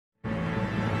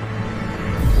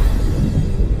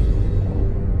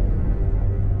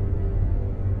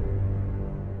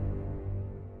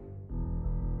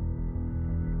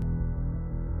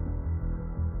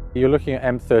You're looking at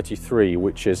M33,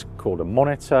 which is called a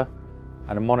monitor,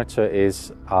 and a monitor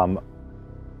is a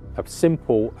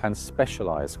simple and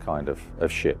specialized kind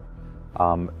of ship.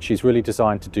 She's really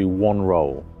designed to do one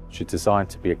role. She's designed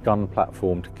to be a gun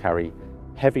platform to carry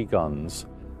heavy guns,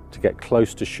 to get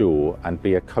close to shore and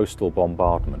be a coastal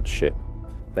bombardment ship.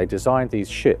 They designed these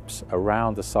ships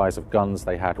around the size of guns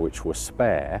they had, which were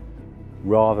spare,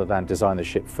 rather than design the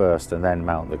ship first and then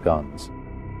mount the guns.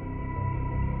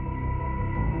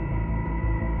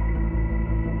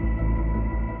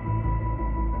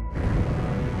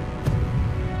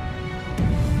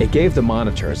 It gave the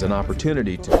monitors an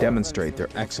opportunity to demonstrate their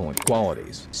excellent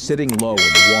qualities. Sitting low in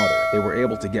the water, they were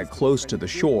able to get close to the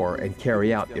shore and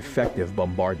carry out effective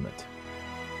bombardment.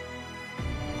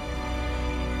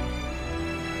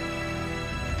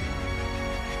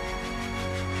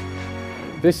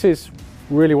 This is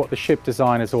really what the ship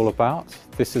design is all about.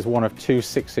 This is one of two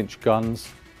 6-inch guns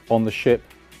on the ship.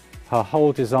 Her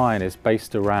whole design is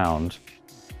based around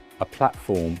a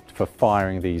platform for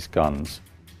firing these guns.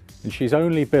 And she's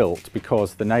only built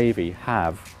because the Navy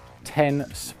have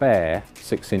 10 spare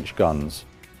 6-inch guns.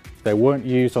 They weren't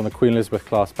used on the Queen Elizabeth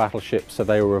class battleship, so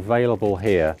they were available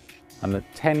here. And the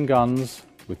 10 guns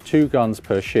with 2 guns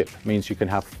per ship means you can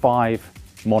have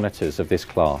 5 monitors of this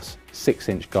class,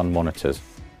 6-inch gun monitors.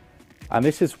 And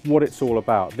this is what it's all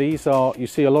about. These are, you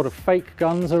see a lot of fake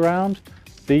guns around.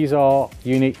 These are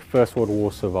unique First World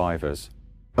War survivors.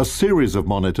 A series of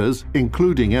monitors,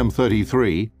 including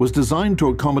M33, was designed to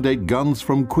accommodate guns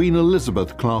from Queen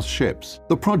Elizabeth class ships.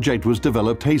 The project was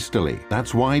developed hastily.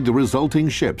 That's why the resulting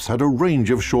ships had a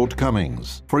range of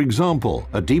shortcomings. For example,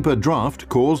 a deeper draft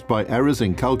caused by errors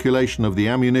in calculation of the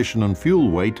ammunition and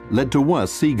fuel weight led to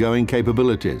worse seagoing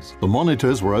capabilities. The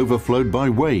monitors were overflowed by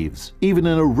waves, even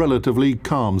in a relatively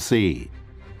calm sea.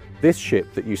 This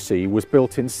ship that you see was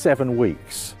built in 7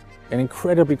 weeks, an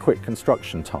incredibly quick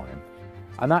construction time.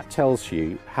 And that tells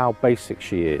you how basic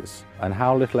she is and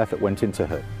how little effort went into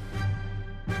her.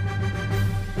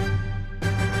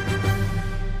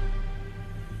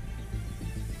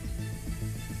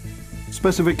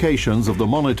 Specifications of the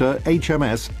monitor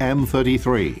HMS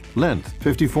M33. Length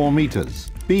 54 meters.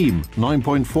 Beam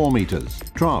 9.4 meters.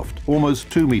 Draft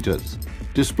almost 2 meters.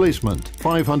 Displacement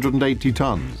 580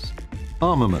 tons.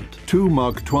 Armament 2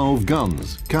 Mark 12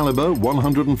 guns, caliber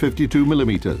 152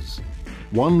 millimeters.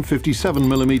 1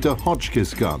 57mm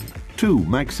Hotchkiss gun, 2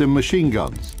 Maxim machine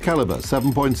guns, caliber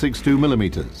 7.62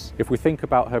 millimeters. If we think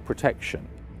about her protection,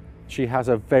 she has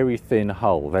a very thin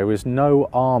hull. There is no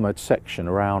armoured section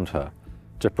around her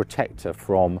to protect her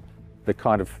from the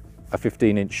kind of a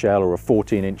 15-inch shell or a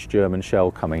 14-inch German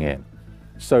shell coming in.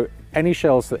 So any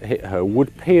shells that hit her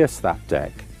would pierce that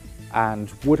deck and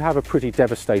would have a pretty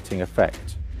devastating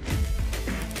effect.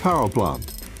 Power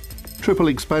plant. Triple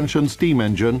expansion steam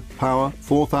engine, power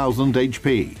 4000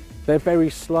 HP. They're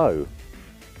very slow.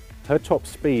 Her top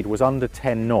speed was under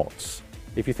 10 knots.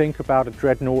 If you think about a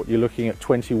dreadnought, you're looking at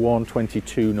 21,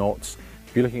 22 knots.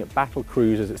 If you're looking at battle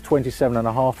cruisers, it's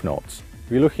 27.5 knots.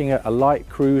 If you're looking at a light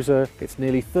cruiser, it's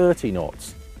nearly 30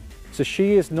 knots. So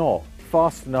she is not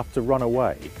fast enough to run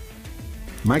away.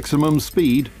 Maximum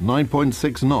speed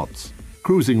 9.6 knots.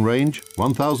 Cruising range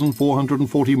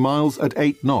 1,440 miles at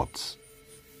 8 knots.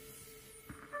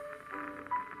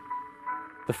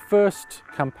 The first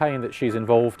campaign that she's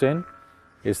involved in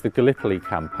is the Gallipoli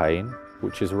campaign,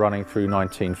 which is running through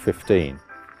 1915.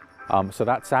 So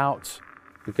that's out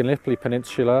the Gallipoli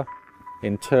Peninsula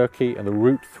in Turkey and the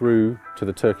route through to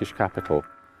the Turkish capital.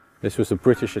 This was a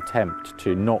British attempt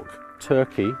to knock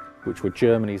Turkey, which were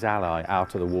Germany's ally,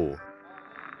 out of the war.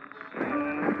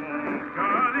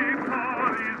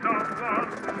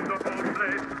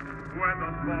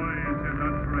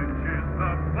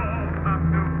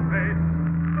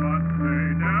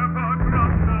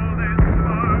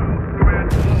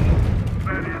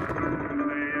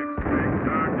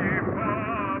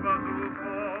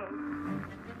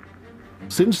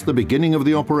 Since the beginning of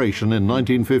the operation in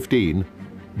 1915,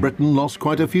 Britain lost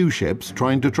quite a few ships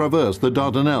trying to traverse the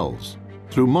Dardanelles,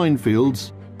 through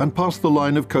minefields and past the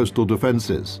line of coastal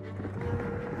defences.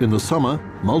 In the summer,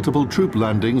 multiple troop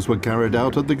landings were carried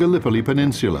out at the Gallipoli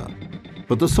Peninsula,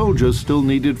 but the soldiers still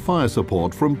needed fire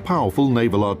support from powerful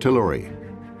naval artillery.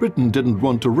 Britain didn't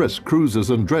want to risk cruisers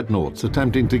and dreadnoughts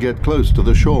attempting to get close to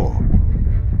the shore.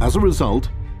 As a result,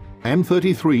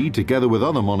 M33, together with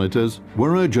other monitors,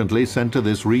 were urgently sent to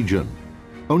this region.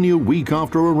 Only a week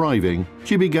after arriving,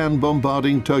 she began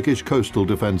bombarding Turkish coastal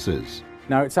defences.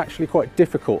 Now, it's actually quite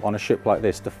difficult on a ship like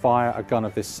this to fire a gun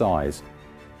of this size.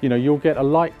 You know, you'll get a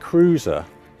light cruiser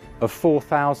of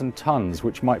 4,000 tons,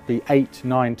 which might be 8,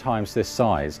 9 times this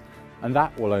size, and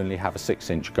that will only have a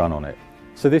 6-inch gun on it.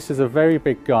 So this is a very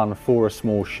big gun for a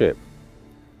small ship.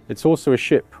 It's also a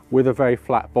ship with a very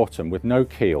flat bottom with no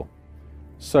keel.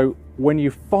 So when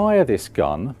you fire this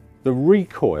gun, the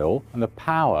recoil and the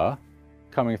power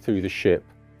coming through the ship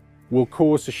will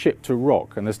cause the ship to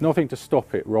rock, and there's nothing to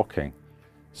stop it rocking.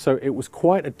 So it was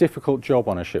quite a difficult job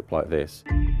on a ship like this.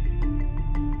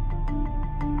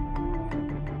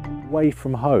 Away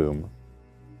from home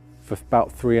for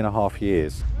about 3.5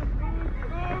 years.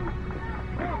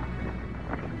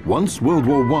 Once World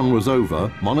War I was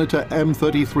over, monitor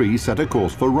M33 set a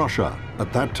course for Russia.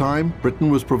 At that time, Britain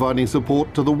was providing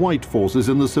support to the White forces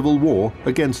in the Civil War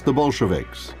against the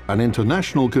Bolsheviks. An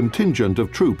international contingent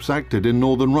of troops acted in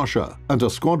northern Russia, and a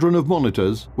squadron of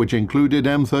monitors, which included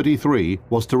M33,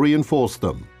 was to reinforce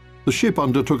them. The ship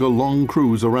undertook a long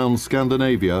cruise around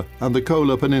Scandinavia and the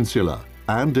Kola Peninsula,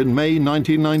 and in May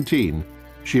 1919,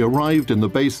 she arrived in the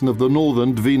basin of the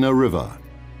northern Dvina River.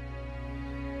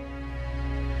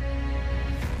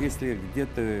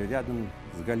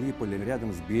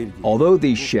 Although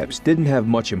these ships didn't have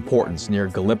much importance near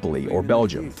Gallipoli or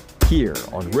Belgium, here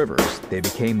on rivers they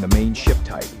became the main ship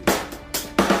type.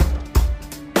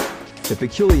 The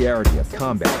peculiarity of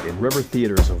combat in river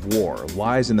theaters of war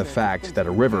lies in the fact that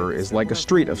a river is like a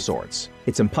street of sorts.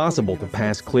 It's impossible to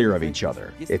pass clear of each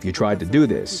other. If you tried to do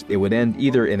this, it would end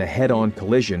either in a head-on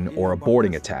collision or a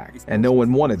boarding attack, and no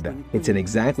one wanted them. It's in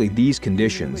exactly these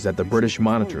conditions that the British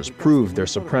monitors proved their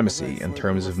supremacy in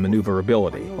terms of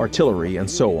maneuverability, artillery, and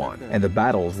so on, and the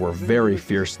battles were very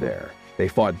fierce there. They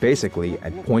fought basically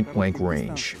at point-blank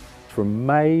range. From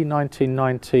May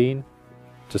 1919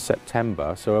 to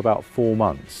September, so about 4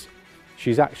 months,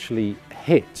 she's actually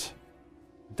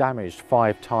damaged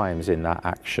 5 times in that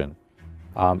action.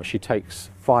 She takes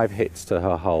 5 hits to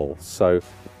her hull. So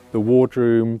the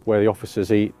wardroom where the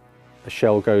officers eat, a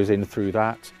shell goes in through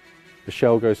that. The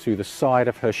shell goes through the side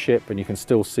of her ship, and you can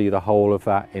still see the whole of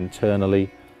that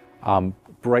internally.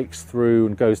 Breaks through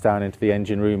and goes down into the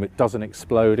engine room. It doesn't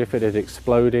explode. If it had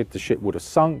exploded, the ship would have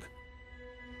sunk.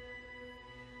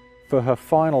 For her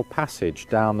final passage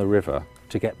down the river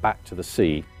to get back to the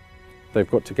sea,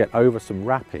 they've got to get over some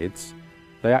rapids.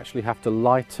 They actually have to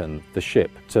lighten the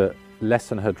ship to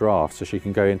lessen her draft so she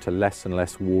can go into less and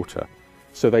less water.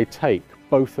 So they take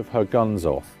both of her guns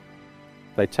off.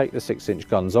 They take the 6-inch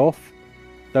guns off.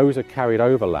 Those are carried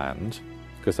overland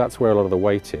because that's where a lot of the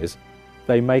weight is.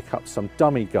 They make up some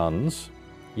dummy guns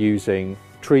using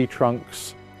tree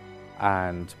trunks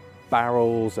and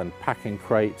barrels and packing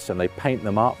crates, and they paint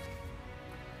them up.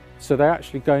 So they're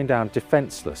actually going down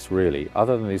defenseless, really,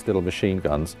 other than these little machine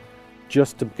guns,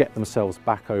 just to get themselves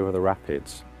back over the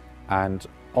rapids. And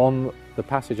on the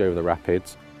passage over the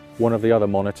rapids, one of the other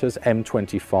monitors,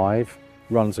 M33,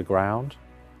 runs aground.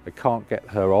 They can't get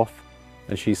her off,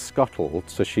 and she's scuttled,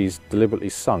 so she's deliberately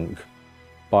sunk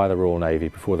by the Royal Navy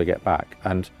before they get back.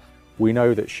 And we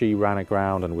know that she ran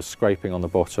aground and was scraping on the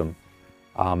bottom.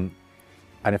 And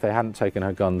if they hadn't taken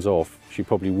her guns off, she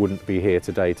probably wouldn't be here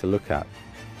today to look at.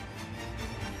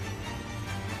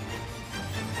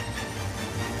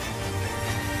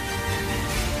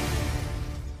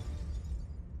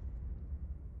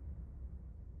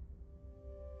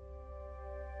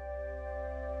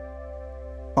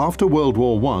 After World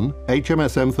War I,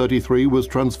 HMS M33 was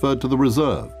transferred to the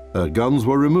reserve. Her guns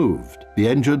were removed, the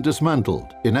engine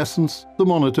dismantled. In essence, the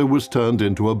Monitor was turned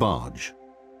into a barge.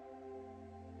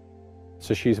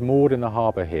 So she's moored in the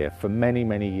harbour here for many,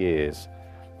 many years,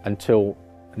 until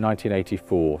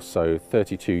 1984, so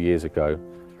 32 years ago,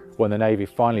 when the Navy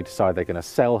finally decided they're going to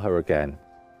sell her again.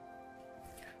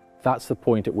 That's the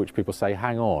point at which people say,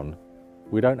 hang on,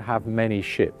 we don't have many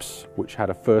ships which had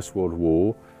a First World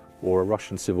War or a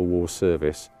Russian Civil War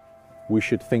service. We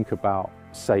should think about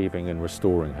saving and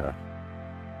restoring her.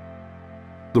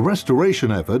 The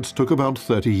restoration efforts took about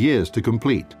 30 years to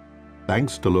complete.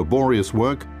 Thanks to laborious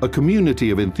work, a community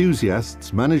of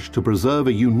enthusiasts managed to preserve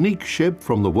a unique ship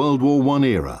from the World War I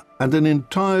era and an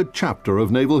entire chapter of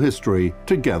naval history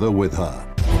together with her.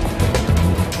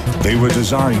 They were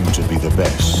designed to be the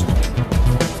best.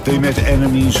 They met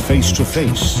enemies face to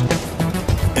face,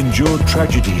 endured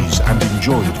tragedies and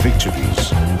enjoyed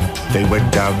victories. They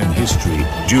went down in history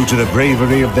due to the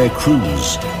bravery of their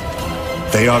crews.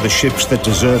 They are the ships that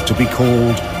deserve to be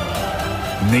called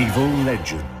naval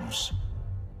legends.